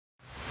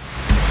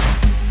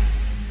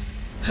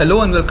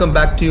Hello and welcome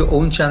back to your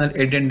own channel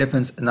Indian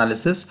Defense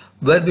Analysis,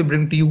 where we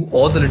bring to you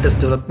all the latest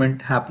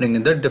development happening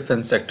in the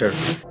defense sector.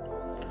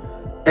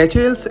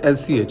 HAL's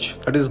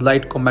LCH, that is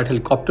Light Combat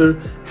Helicopter,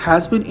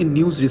 has been in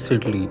news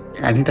recently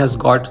and it has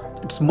got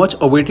its much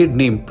awaited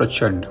name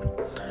Prachand.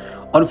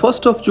 On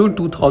 1st of June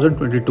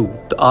 2022,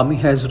 the Army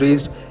has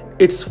raised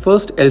its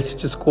first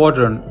LCH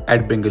squadron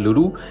at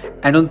Bengaluru,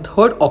 and on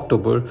 3rd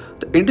October,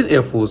 the Indian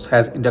Air Force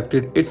has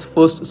inducted its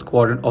first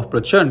squadron of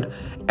Prachand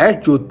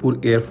at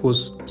Jodhpur Air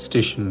Force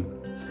Station.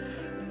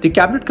 The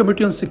Cabinet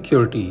Committee on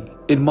Security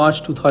in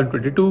March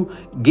 2022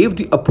 gave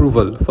the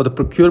approval for the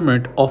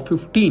procurement of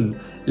 15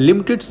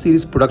 limited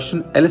series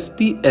production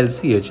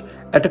LCH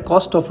at a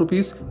cost of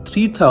Rs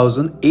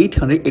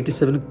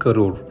 3,887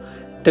 crore.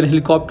 10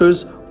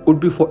 helicopters would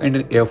be for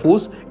Indian Air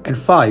Force and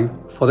 5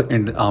 for the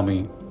Indian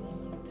Army.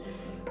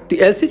 The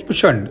LCH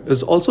Prachand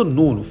is also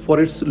known for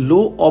its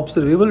low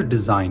observable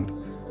design.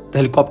 The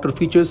helicopter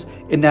features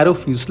a narrow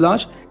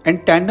fuselage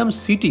and tandem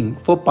seating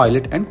for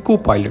pilot and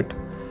co-pilot.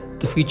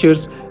 The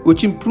features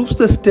which improves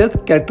the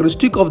stealth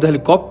characteristic of the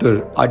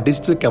helicopter are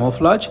digital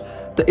camouflage,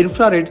 the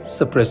infrared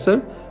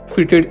suppressor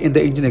fitted in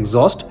the engine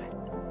exhaust,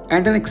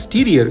 and an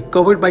exterior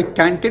covered by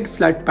canted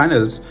flat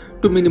panels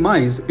to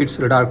minimize its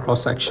radar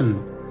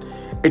cross-section.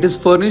 It is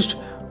furnished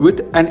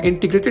with an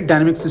integrated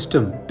dynamic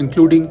system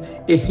including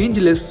a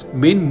hingeless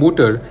main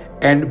motor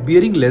and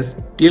bearingless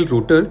tail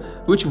rotor,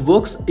 which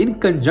works in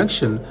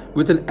conjunction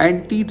with an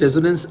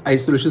anti-resonance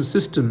isolation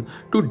system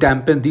to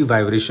dampen the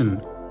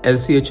vibration.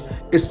 LCH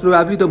is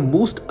probably the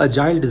most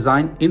agile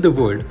design in the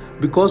world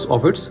because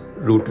of its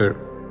rotor.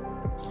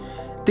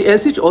 The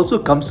LCH also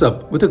comes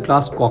up with a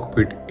glass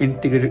cockpit,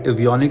 integrated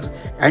avionics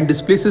and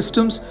display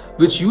systems,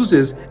 which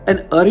uses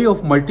an array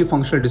of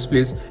multifunctional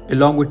displays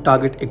along with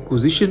target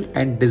acquisition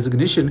and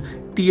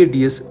designation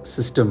TADS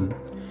system.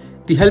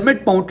 The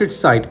helmet-mounted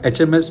sight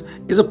HMS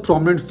is a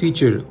prominent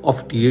feature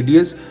of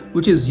TADS,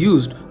 which is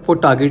used for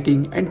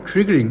targeting and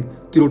triggering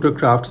the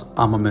rotorcraft's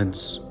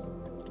armaments.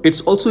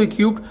 It's also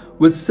equipped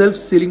with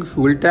self-sealing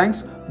fuel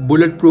tanks,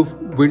 bulletproof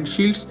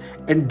windshields,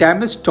 and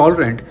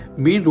damage-tolerant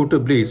main rotor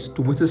blades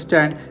to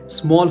withstand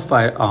small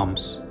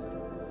firearms.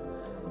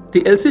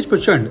 The LCH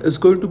Prachand is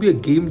going to be a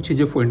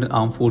game-changer for Indian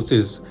Armed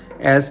Forces,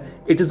 as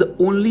it is the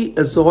only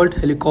assault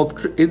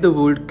helicopter in the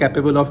world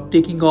capable of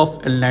taking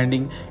off and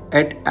landing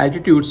at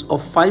altitudes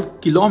of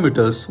 5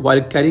 kilometers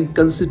while carrying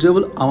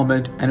considerable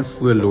armament and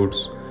fuel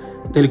loads.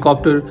 The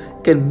helicopter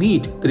can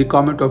meet the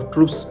requirement of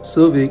troops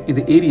serving in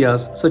the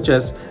areas such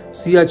as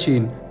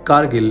Siachen,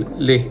 Kargil,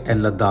 Leh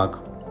and Ladakh.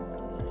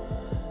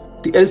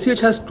 The LCH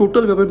has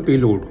total weapon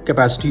payload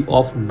capacity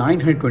of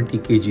 920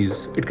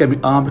 kgs. It can be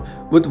armed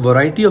with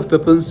variety of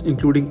weapons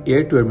including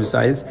air-to-air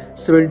missiles,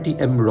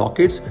 70mm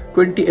rockets,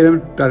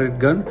 20mm turret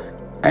gun,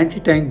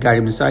 anti-tank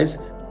guided missiles,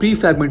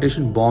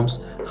 pre-fragmentation bombs,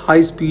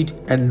 high-speed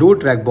and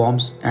low-drag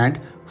bombs and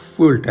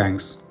fuel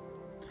tanks.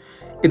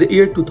 In the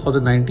year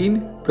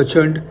 2019,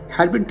 Prachand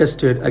had been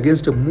tested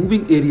against a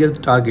moving aerial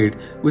target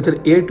with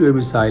an air-to-air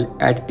missile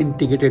at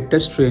integrated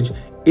test range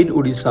in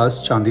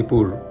Odisha's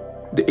Chandipur.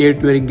 The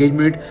air-to-air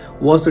engagement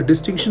was the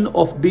distinction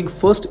of being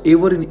first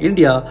ever in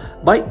India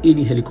by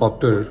any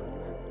helicopter.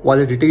 While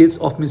the details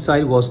of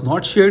missile was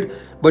not shared,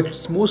 but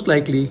it's most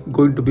likely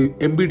going to be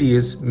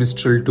MBDA's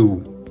Mistral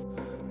 2.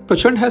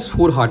 Prachand has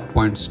 4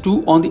 hardpoints,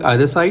 2 on the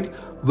either side,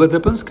 where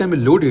weapons can be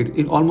loaded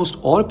in almost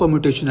all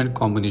permutation and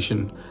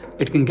combination.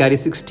 It can carry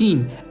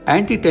 16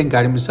 anti-tank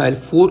guided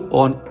missiles, 4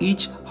 on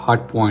each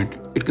hardpoint.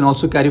 It can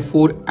also carry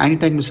 4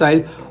 anti-tank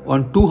missiles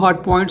on 2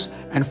 hardpoints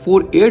and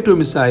 4 air-to-air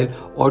missiles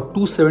or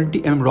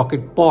 270mm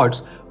rocket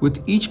pods, with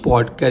each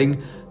pod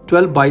carrying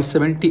 12 by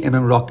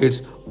 70mm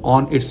rockets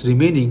on its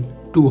remaining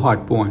 2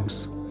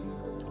 hardpoints.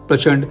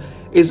 Prachand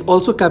is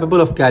also capable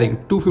of carrying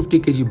 250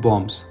 kg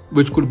bombs,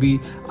 which could be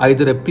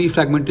either a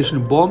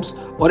pre-fragmentation bombs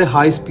or a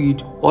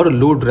high-speed or a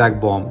low-drag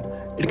bomb.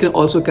 It can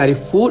also carry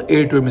 4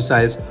 air-to-air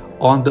missiles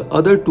on the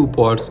other 2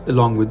 pods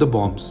along with the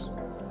bombs.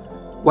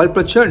 While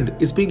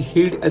Prachand is being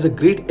hailed as a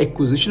great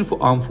acquisition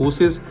for armed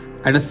forces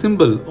and a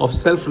symbol of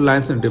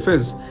self-reliance and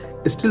defense,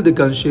 still the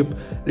gunship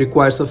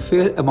requires a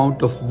fair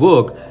amount of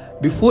work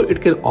before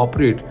it can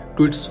operate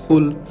to its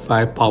full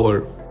firepower.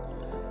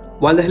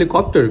 While the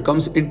helicopter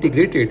comes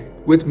integrated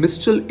with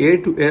Mistral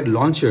air-to-air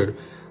launcher,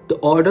 the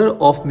order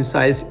of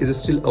missiles is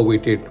still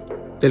awaited.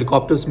 The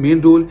helicopter's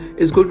main role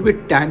is going to be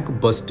a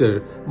tank buster,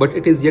 but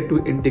it is yet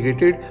to be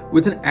integrated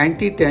with an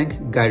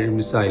anti-tank guided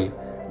missile.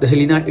 The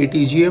Helena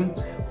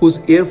ATGM, whose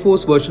Air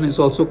Force version is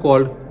also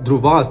called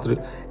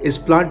Dhruvastra, is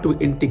planned to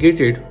be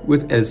integrated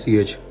with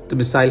LCH. The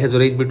missile has a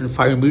range between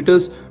 5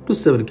 meters to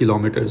 7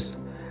 kilometers.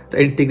 The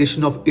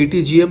integration of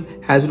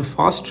ATGM has been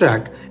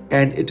fast-tracked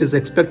and it is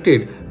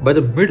expected by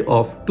the mid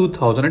of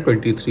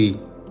 2023.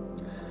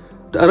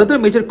 The another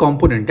major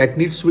component that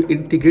needs to be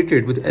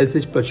integrated with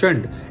LCH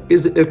Prachand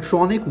is the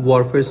electronic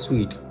warfare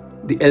suite.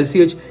 The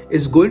LCH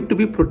is going to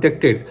be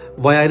protected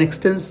via an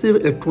extensive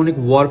electronic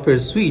warfare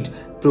suite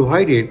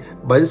provided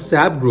by the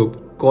SAB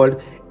group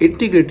called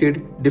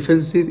Integrated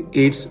Defensive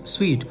Aids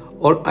Suite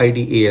or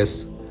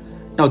IDAS.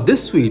 Now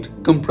this suite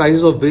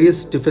comprises of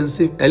various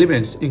defensive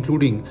elements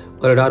including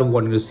a radar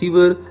warning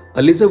receiver,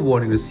 a laser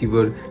warning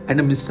receiver, and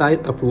a missile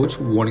approach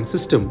warning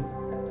system.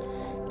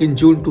 In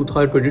June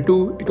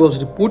 2022, it was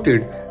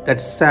reported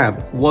that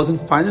SAB was in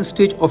final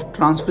stage of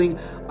transferring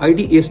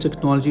IDAS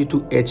technology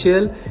to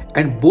HAL,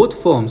 and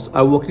both firms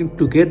are working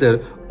together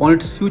on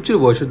its future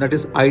version, that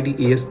is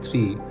IDAS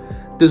 3.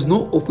 There is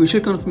no official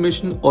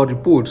confirmation or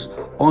reports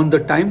on the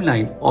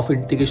timeline of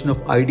integration of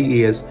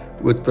IDAS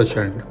with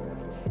Prachand.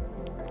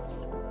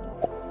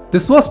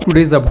 This was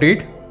today's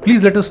update.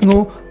 Please let us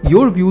know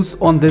your views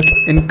on this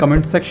in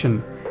comment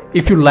section.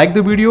 If you like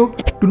the video,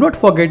 do not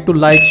forget to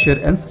like, share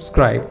and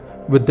subscribe.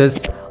 With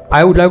this,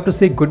 I would like to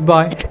say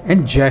goodbye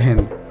and Jai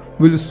Hind.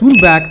 We'll soon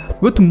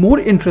back with more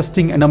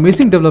interesting and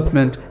amazing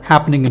development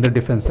happening in the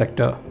defense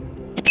sector.